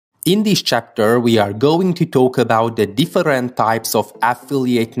In this chapter, we are going to talk about the different types of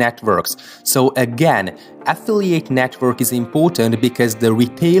affiliate networks. So again, affiliate network is important because the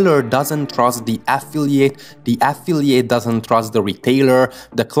retailer doesn't trust the affiliate doesn't trust the retailer,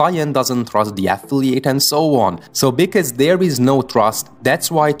 the client doesn't trust the affiliate, and so on. So because there is no trust,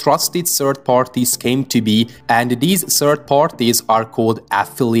 that's why trusted third parties came to be, and these third parties are called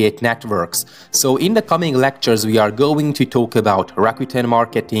affiliate networks. So in the coming lectures, we are going to talk about Rakuten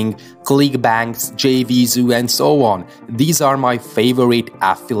marketing, ClickBank, JVZoo, and so on. These are my favorite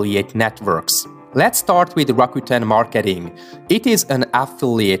affiliate networks. Let's start with Rakuten Marketing. It is an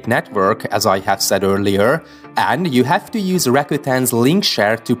affiliate network, as I have said earlier, and you have to use Rakuten's link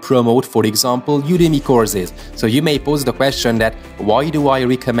share to promote, for example, Udemy courses. So you may pose the question that why do I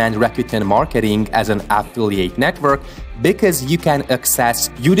recommend Rakuten Marketing as an affiliate network? Because you can access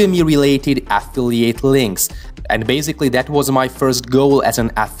Udemy-related affiliate links. And basically that was my first goal as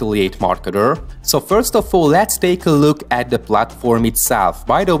an affiliate marketer. So first of all, let's take a look at the platform itself.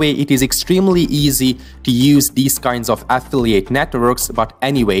 By the way, it is extremely easy to use these kinds of affiliate networks, but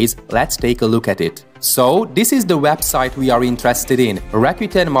anyways, let's take a look at it. So this is the website we are interested in,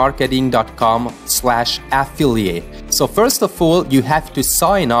 rakutenmarketing.com/affiliate. So first of all, you have to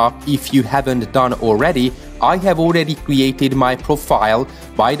sign up if you haven't done already. I have already created my profile.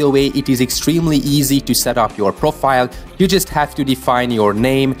 By the way, it is extremely easy to set up your profile. You just have to define your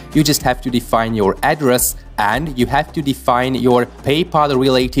name, you just have to define your address, and you have to define your PayPal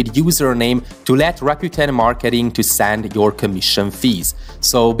related username to let Rakuten Marketing to send your commission fees.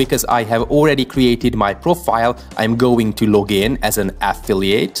 So because I have already created my profile, I'm going to log in as an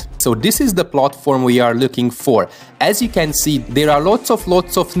affiliate. So this is the platform we are looking for. As you can see, there are lots of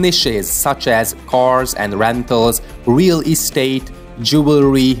niches such as cars and rentals, real estate,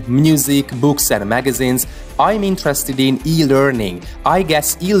 jewelry, music, books and magazines. I'm interested in e-learning. I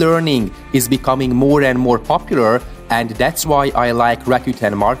guess e-learning is becoming more and more popular, and that's why I like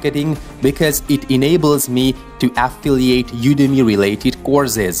Rakuten Marketing, because it enables me to affiliate Udemy related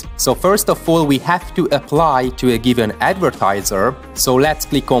courses. So first of all, we have to apply to a given advertiser. So let's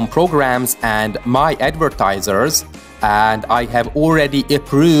click on programs and my advertisers, and I have already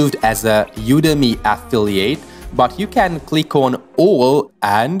approved as a Udemy affiliate. But you can click on all,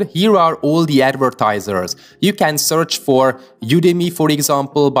 and here are all the advertisers. You can search for Udemy, for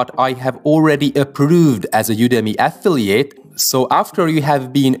example, but I have already approved as a Udemy affiliate. So after you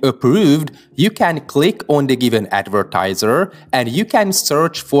have been approved, you can click on the given advertiser and you can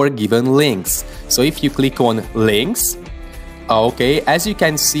search for given links. So if you click on links, okay, as you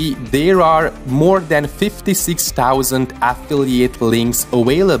can see, there are more than 56,000 affiliate links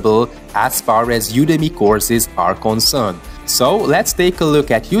available as far as Udemy courses are concerned. So let's take a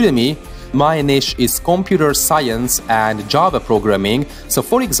look at Udemy. My niche is computer science and Java programming. So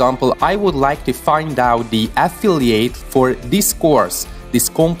for example, I would like to find out the affiliate for this course, this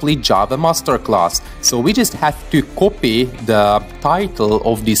complete Java masterclass. So we just have to copy the title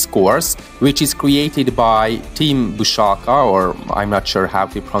of this course, which is created by Tim Bushalka, or I'm not sure how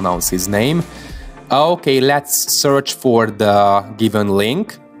to pronounce his name. Okay, let's search for the given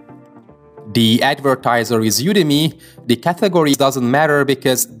link. The advertiser is Udemy. The category doesn't matter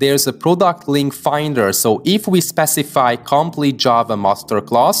because there's a product link finder. So if we specify complete Java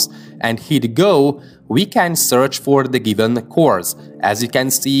masterclass and hit go, we can search for the given course. As you can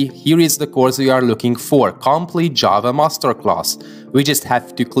see, here is the course we are looking for, complete Java masterclass. We just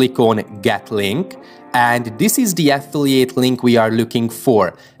have to click on get link, and this is the affiliate link we are looking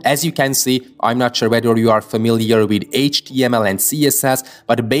for. As you can see, I'm not sure whether you are familiar with HTML and CSS,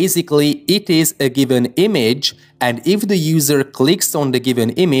 but basically it is a given image, and if the user clicks on the given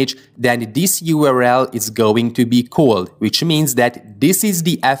image, then this URL is going to be called, which means that this is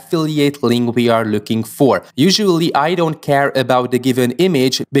the affiliate link we are looking for. Usually I don't care about the given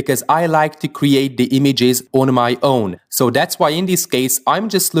image because I like to create the images on my own. So that's why in this case, I'm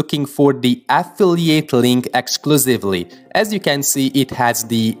just looking for the affiliate link exclusively. As you can see, it has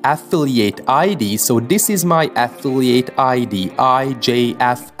the affiliate ID. So this is my affiliate ID,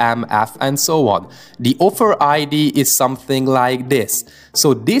 IJFMF, and so on. The offer ID is something like this.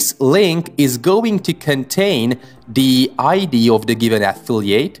 So this link is going to contain the ID of the given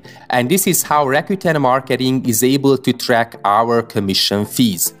affiliate, and this is how Rakuten Marketing is able to track our commission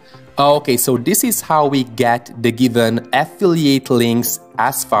fees. Okay, so this is how we get the given affiliate links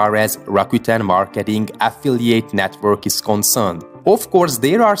as far as Rakuten Marketing affiliate network is concerned. Of course,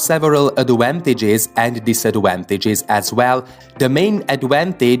 there are several advantages and disadvantages as well. The main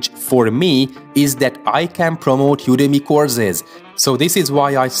advantage for me is that I can promote Udemy courses. So this is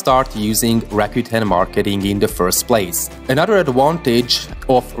why I start using Rakuten Marketing in the first place. Another advantage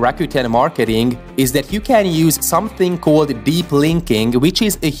of Rakuten Marketing is that you can use something called deep linking, which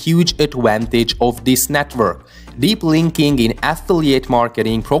is a huge advantage of this network. Deep linking in affiliate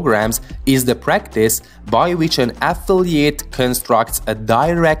marketing programs is the practice by which an affiliate constructs a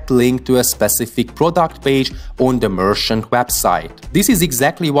direct link to a specific product page on the merchant website. This is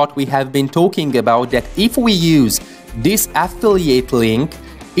exactly what we have been talking about, that if we use this affiliate link,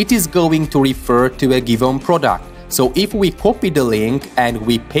 it is going to refer to a given product. So if we copy the link and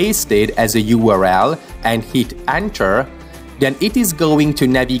we paste it as a URL and hit enter, then it is going to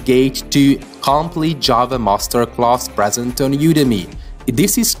navigate to complete Java masterclass present on Udemy.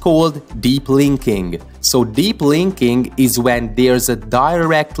 This is called deep linking. So deep linking is when there's a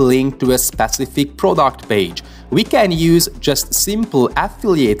direct link to a specific product page. We can use just simple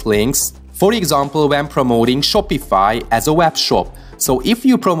affiliate links, for example, when promoting Shopify as a web shop. So if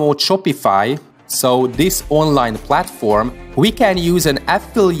you promote Shopify, so this online platform, we can use an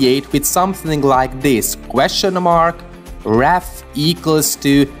affiliate with something like this, ref equals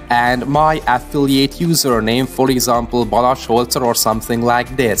to, and my affiliate username, for example, Balázs or something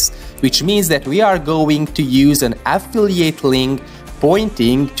like this, which means that we are going to use an affiliate link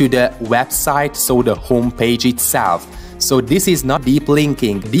pointing to the website, so the homepage itself. So this is not deep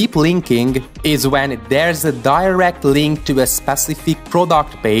linking. Deep linking is when there's a direct link to a specific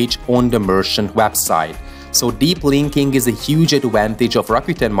product page on the merchant website. So deep linking is a huge advantage of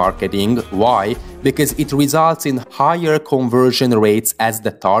Rakuten Marketing. Why? Because it results in higher conversion rates as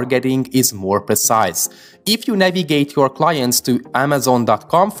the targeting is more precise. If you navigate your clients to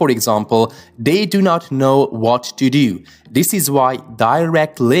Amazon.com, for example, they do not know what to do. This is why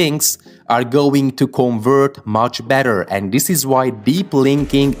direct links are going to convert much better, and this is why deep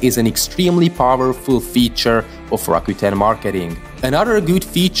linking is an extremely powerful feature of Rakuten Marketing. Another good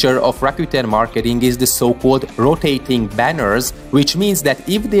feature of Rakuten Marketing is the so-called rotating banners, which means that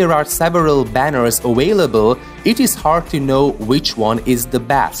if there are several banners available, it is hard to know which one is the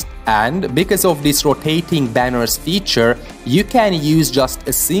best. And because of this rotating banners feature, you can use just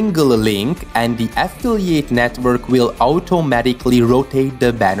a single link and the affiliate network will automatically rotate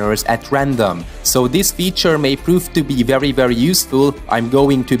the banners at random. So this feature may prove to be very useful. I'm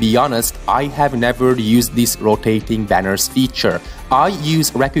going to be honest, I have never used this rotating banners feature. I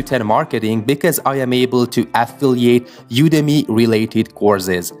use Rakuten Marketing because I am able to affiliate Udemy related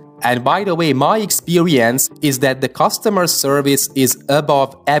courses. And by the way, my experience is that the customer service is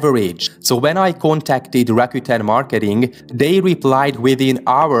above average. So when I contacted Rakuten Marketing, they replied within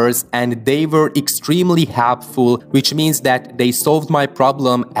hours and they were extremely helpful, which means that they solved my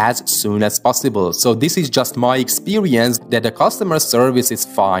problem as soon as possible. So this is just my experience, that the customer service is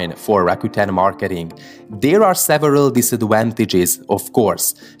fine for Rakuten Marketing. There are several disadvantages, of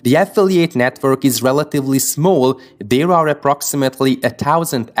course. The affiliate network is relatively small. There are approximately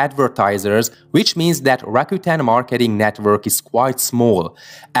 1,000 advertisers, which means that Rakuten Marketing network is quite small.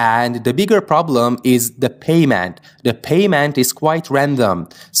 And the bigger problem is the payment. The payment is quite random.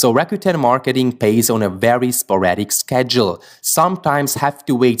 So Rakuten Marketing pays on a very sporadic schedule. Sometimes have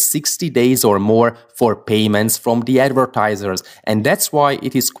to wait 60 days or more for payments from the advertisers, and that's why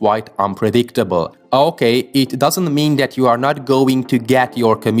it is quite unpredictable. Okay, it doesn't mean that you are not going to get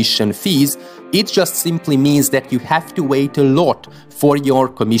your commission fees, it just simply means that you have to wait a lot for your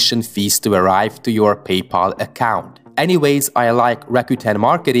commission fees to arrive to your PayPal account. Anyways, I like Rakuten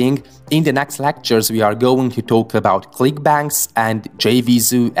Marketing. In the next lectures, we are going to talk about ClickBanks and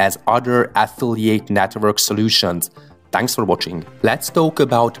JVZoo as other affiliate network solutions. Thanks for watching. Let's talk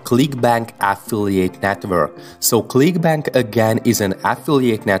about ClickBank affiliate network. So ClickBank again is an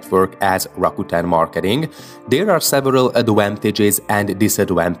affiliate network as Rakuten Marketing. There are several advantages and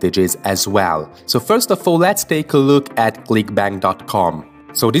disadvantages as well. So first of all, let's take a look at clickbank.com.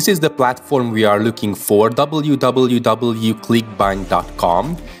 So this is the platform we are looking for,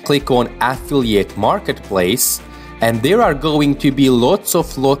 www.clickbank.com. Click on Affiliate Marketplace, and there are going to be lots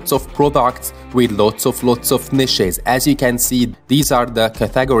of products with lots of niches. As you can see, these are the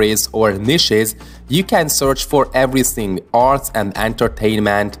categories or niches. You can search for everything: arts and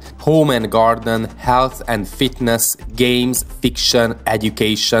entertainment, home and garden, health and fitness, games, fiction,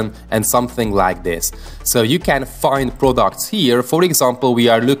 education, and something like this. So you can find products here. For example, we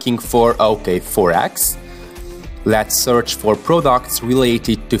are looking for, Forex. Let's search for products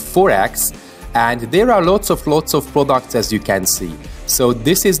related to Forex. And there are lots of products, as you can see. So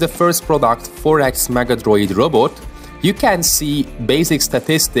this is the first product, Forex Megadroid Robot. you can see basic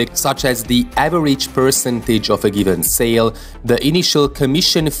statistics such as the average percentage of a given sale, the initial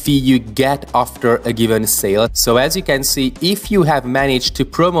commission fee you get after a given sale. So as you can see, if you have managed to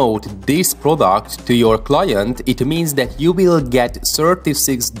promote this product to your client, it means that you will get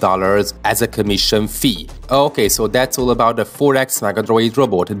 $36 as a commission fee. Okay, so that's all about the Forex Megadroid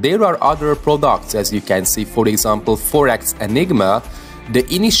robot. There are other products, as you can see, for example, Forex Enigma. The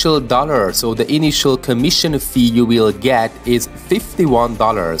initial dollar, so the initial commission fee you will get is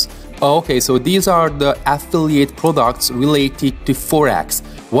 $51. Okay, so these are the affiliate products related to Forex.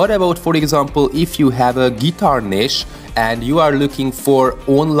 What about, for example, if you have a guitar niche and you are looking for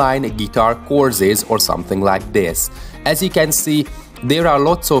online guitar courses or something like this? As you can see, there are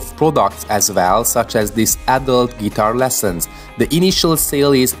lots of products as well, such as this adult guitar lessons. The initial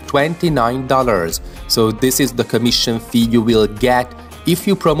sale is $29. So this is the commission fee you will get if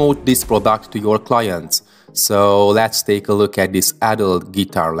you promote this product to your clients. So let's take a look at this adult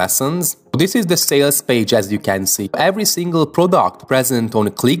guitar lessons. This is the sales page, as you can see. Every single product present on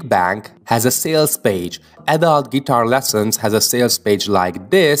ClickBank has a sales page. Adult guitar lessons has a sales page like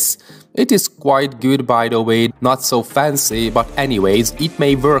this. It is quite good, by the way, not so fancy, but anyways, it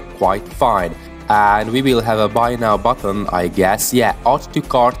may work quite fine. And we will have a buy now button, I guess. Yeah, add to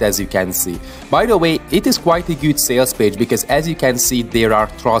cart, as you can see. By the way, it is quite a good sales page because as you can see, there are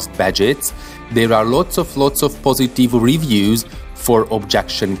trust badges. There are lots of positive reviews for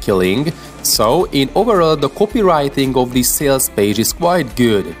objection killing. So in overall, the copywriting of this sales page is quite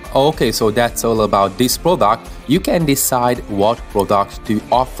good. Okay, so that's all about this product. You can decide what product to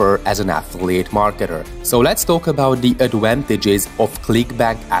offer as an affiliate marketer. So let's talk about the advantages of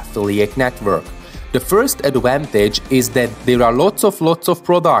ClickBank Affiliate Network. The first advantage is that there are lots of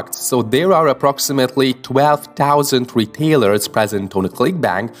products. So there are approximately 12,000 retailers present on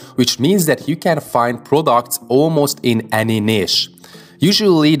ClickBank, which means that you can find products almost in any niche.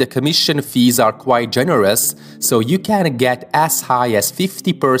 Usually the commission fees are quite generous, so you can get as high as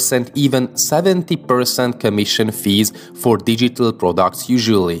 50%, even 70% commission fees for digital products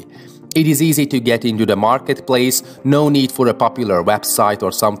usually. It is easy to get into the marketplace, no need for a popular website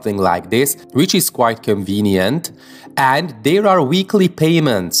or something like this, which is quite convenient. And there are weekly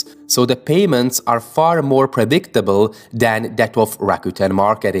payments, so the payments are far more predictable than that of Rakuten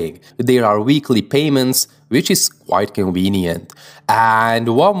marketing. There are weekly payments, which is quite convenient.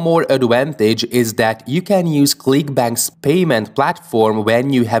 And one more advantage is that you can use ClickBank's payment platform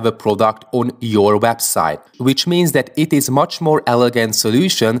when you have a product on your website, which means that it is much more elegant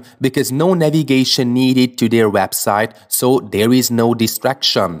solution because no navigation needed to their website, so there is no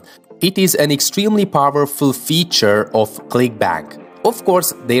distraction. It is an extremely powerful feature of ClickBank. Of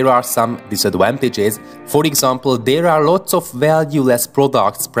course, there are some disadvantages. For example, there are lots of valueless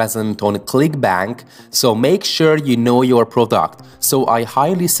products present on ClickBank, so make sure you know your product. So I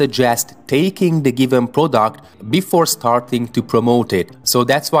highly suggest taking the given product before starting to promote it. So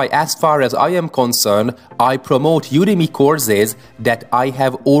that's why, as far as I am concerned, I promote Udemy courses that I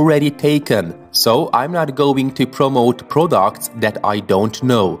have already taken. So I'm not going to promote products that I don't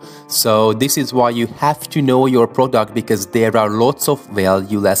know. So this is why you have to know your product, because there are lots of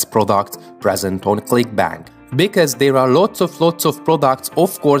valueless products present on ClickBank. Because there are lots of products,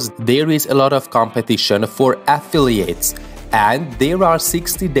 of course, there is a lot of competition for affiliates. And there are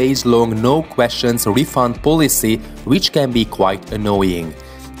 60 days long no questions refund policy, which can be quite annoying.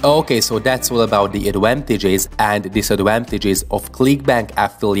 Okay, so that's all about the advantages and disadvantages of ClickBank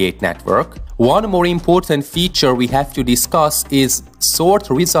Affiliate Network. One more important feature we have to discuss is sort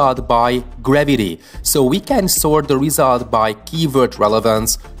result by gravity. So we can sort the result by keyword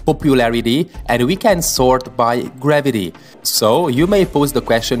relevance, popularity, and we can sort by gravity. So you may pose the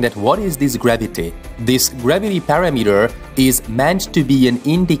question that what is this gravity? This gravity parameter is meant to be an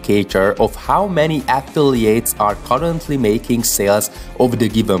indicator of how many affiliates are currently making sales of the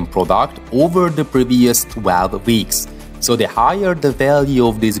given product over the previous 12 weeks. So the higher the value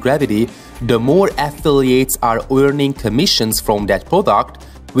of this gravity, the more affiliates are earning commissions from that product,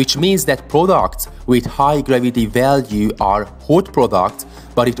 which means that products with high gravity value are hot products,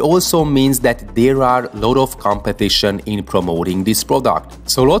 but it also means that there are a lot of competition in promoting this product.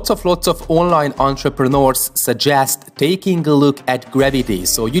 So lots of online entrepreneurs suggest taking a look at gravity.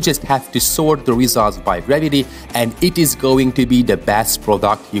 So you just have to sort the results by gravity and it is going to be the best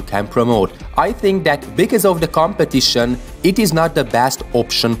product you can promote. I think that because of the competition, it is not the best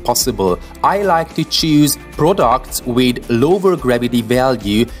option possible. I like to choose products with lower gravity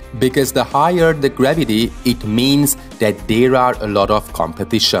value because the higher the gravity, it means that there are a lot of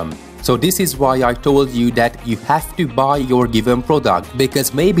competition. So this is why I told you that you have to buy your given product,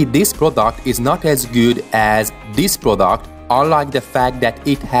 because maybe this product is not as good as this product, unlike the fact that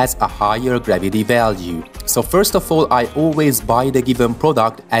it has a higher gravity value. So first of all, I always buy the given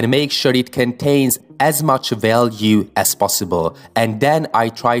product and make sure it contains as much value as possible. And then I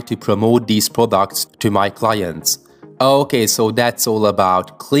try to promote these products to my clients. Okay, so that's all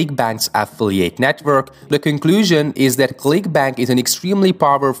about ClickBank's affiliate network. The conclusion is that ClickBank is an extremely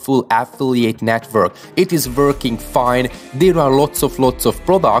powerful affiliate network. It is working fine. There are lots of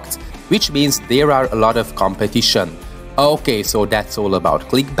products, which means there are a lot of competition. Okay, so that's all about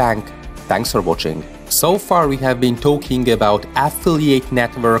ClickBank. Thanks for watching. So far we have been talking about affiliate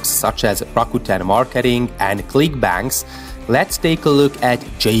networks such as Rakuten Marketing and ClickBanks. Let's take a look at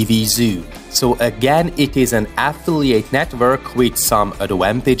JVZoo. So again, it is an affiliate network with some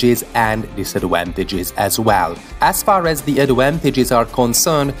advantages and disadvantages as well. As far as the advantages are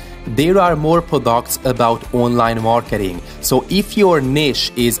concerned, there are more products about online marketing. So if your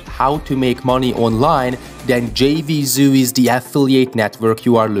niche is how to make money online, then JVZoo is the affiliate network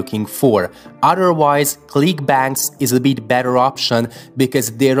you are looking for. Otherwise, ClickBanks is a bit better option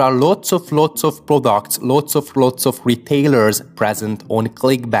because there are lots of products, lots of retailers present on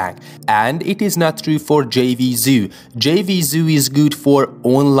ClickBank. And it is not true for JVZoo. JVZoo is good for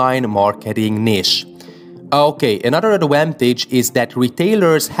online marketing niche. Okay, another advantage is that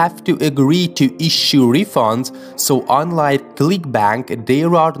retailers have to agree to issue refunds, so unlike ClickBank,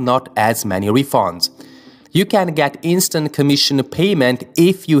 there are not as many refunds. You can get instant commission payment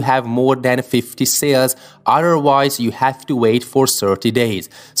if you have more than 50 sales, otherwise you have to wait for 30 days.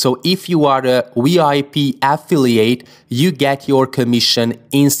 So if you are a VIP affiliate, you get your commission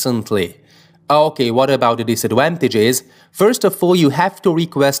instantly. Okay, what about the disadvantages? First of all, you have to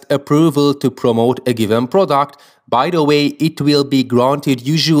request approval to promote a given product. By the way, it will be granted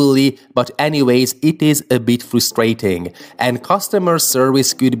usually, but anyways, it is a bit frustrating. And customer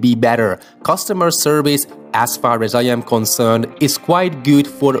service could be better. Customer service, as far as I am concerned, is quite good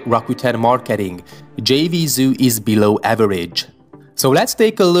for Rakuten Marketing. JVZoo is below average. So let's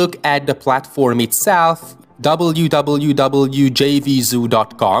take a look at the platform itself.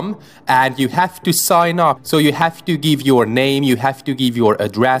 www.jvzoo.com, and you have to sign up. So you have to give your name, you have to give your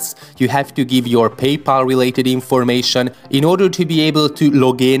address, you have to give your PayPal related information in order to be able to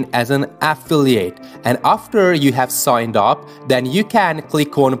log in as an affiliate. And after you have signed up, then you can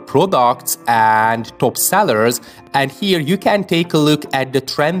click on products and top sellers, and here you can take a look at the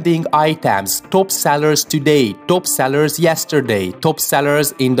trending items, top sellers today, top sellers yesterday, top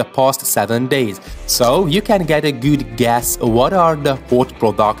sellers in the past 7 days. So you can get a good guess what are the hot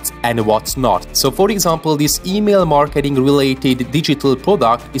products and what's not. So for example, this email marketing related digital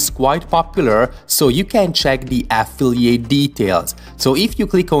product is quite popular, so you can check the affiliate details. So if you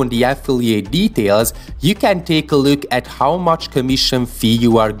click on the affiliate details, you can take a look at how much commission fee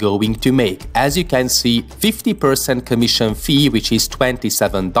you are going to make. As you can see, 50% commission fee, which is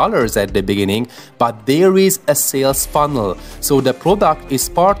 $27 at the beginning, but there is a sales funnel. So the product is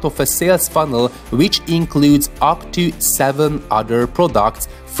part of a sales funnel which includes up to 7 other products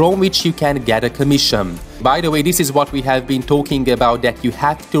from which you can get a commission. By the way, this is what we have been talking about, that you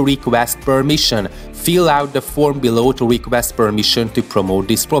have to request permission. Fill out the form below to request permission to promote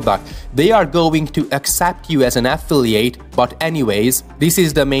this product. They are going to accept you as an affiliate, but anyways, this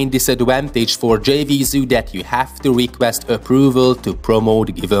is the main disadvantage for JVZoo, that you have to request approval to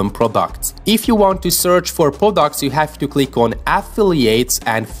promote given products. If you want to search for products, you have to click on affiliates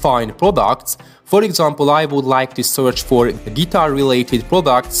and find products. For example, I would like to search for guitar related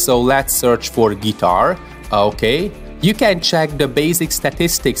products, so let's search for guitar. Okay. You can check the basic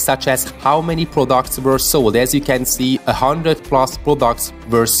statistics such as how many products were sold. As you can see, 100 plus products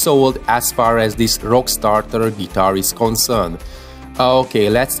were sold as far as this Rockstarter guitar is concerned. Okay,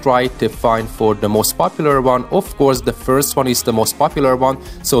 let's try to find for the most popular one. Of course, the first one is the most popular one.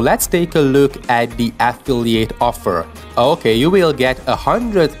 So let's take a look at the affiliate offer. Okay, you will get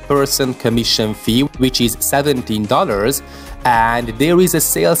 100% commission fee, which is $17. And there is a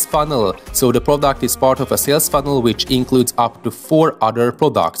sales funnel. So the product is part of a sales funnel which includes up to 4 other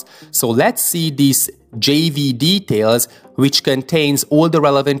products. So let's see these JV details, which contains all the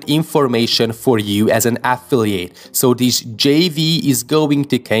relevant information for you as an affiliate. So this JV is going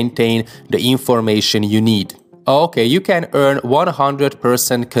to contain the information you need. Okay, you can earn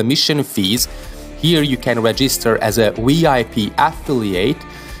 100% commission fees. Here you can register as a VIP affiliate.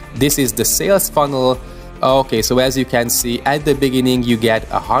 This is the sales funnel. Okay, so as you can see, at the beginning you get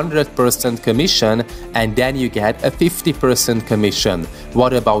 100% commission and then you get a 50% commission.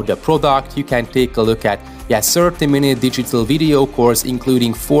 What about the product? You can take a look at Yeah, 30-minute digital video course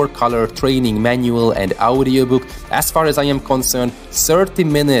including 4-color training manual and audiobook. As far as I am concerned,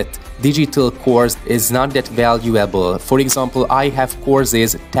 30-minute digital course is not that valuable. For example, I have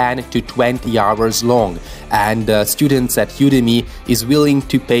courses 10 to 20 hours long, and students at Udemy is willing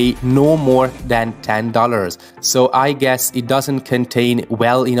to pay no more than $10. So I guess it doesn't contain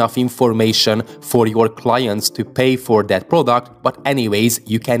well enough information for your clients to pay for that product, but anyways,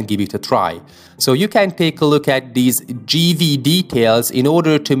 you can give it a try. So you can take a look at these GV details in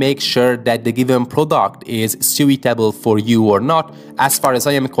order to make sure that the given product is suitable for you or not. As far as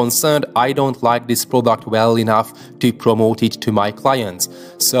I am concerned, I don't like this product well enough to promote it to my clients.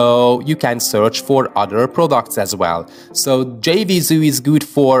 So you can search for other products as well. So JVZoo is good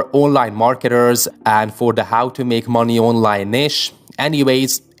for online marketers and for the how to make money online niche.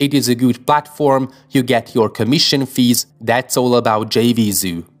 Anyways, it is a good platform. You get your commission fees. That's all about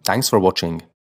JVZoo. Thanks for watching.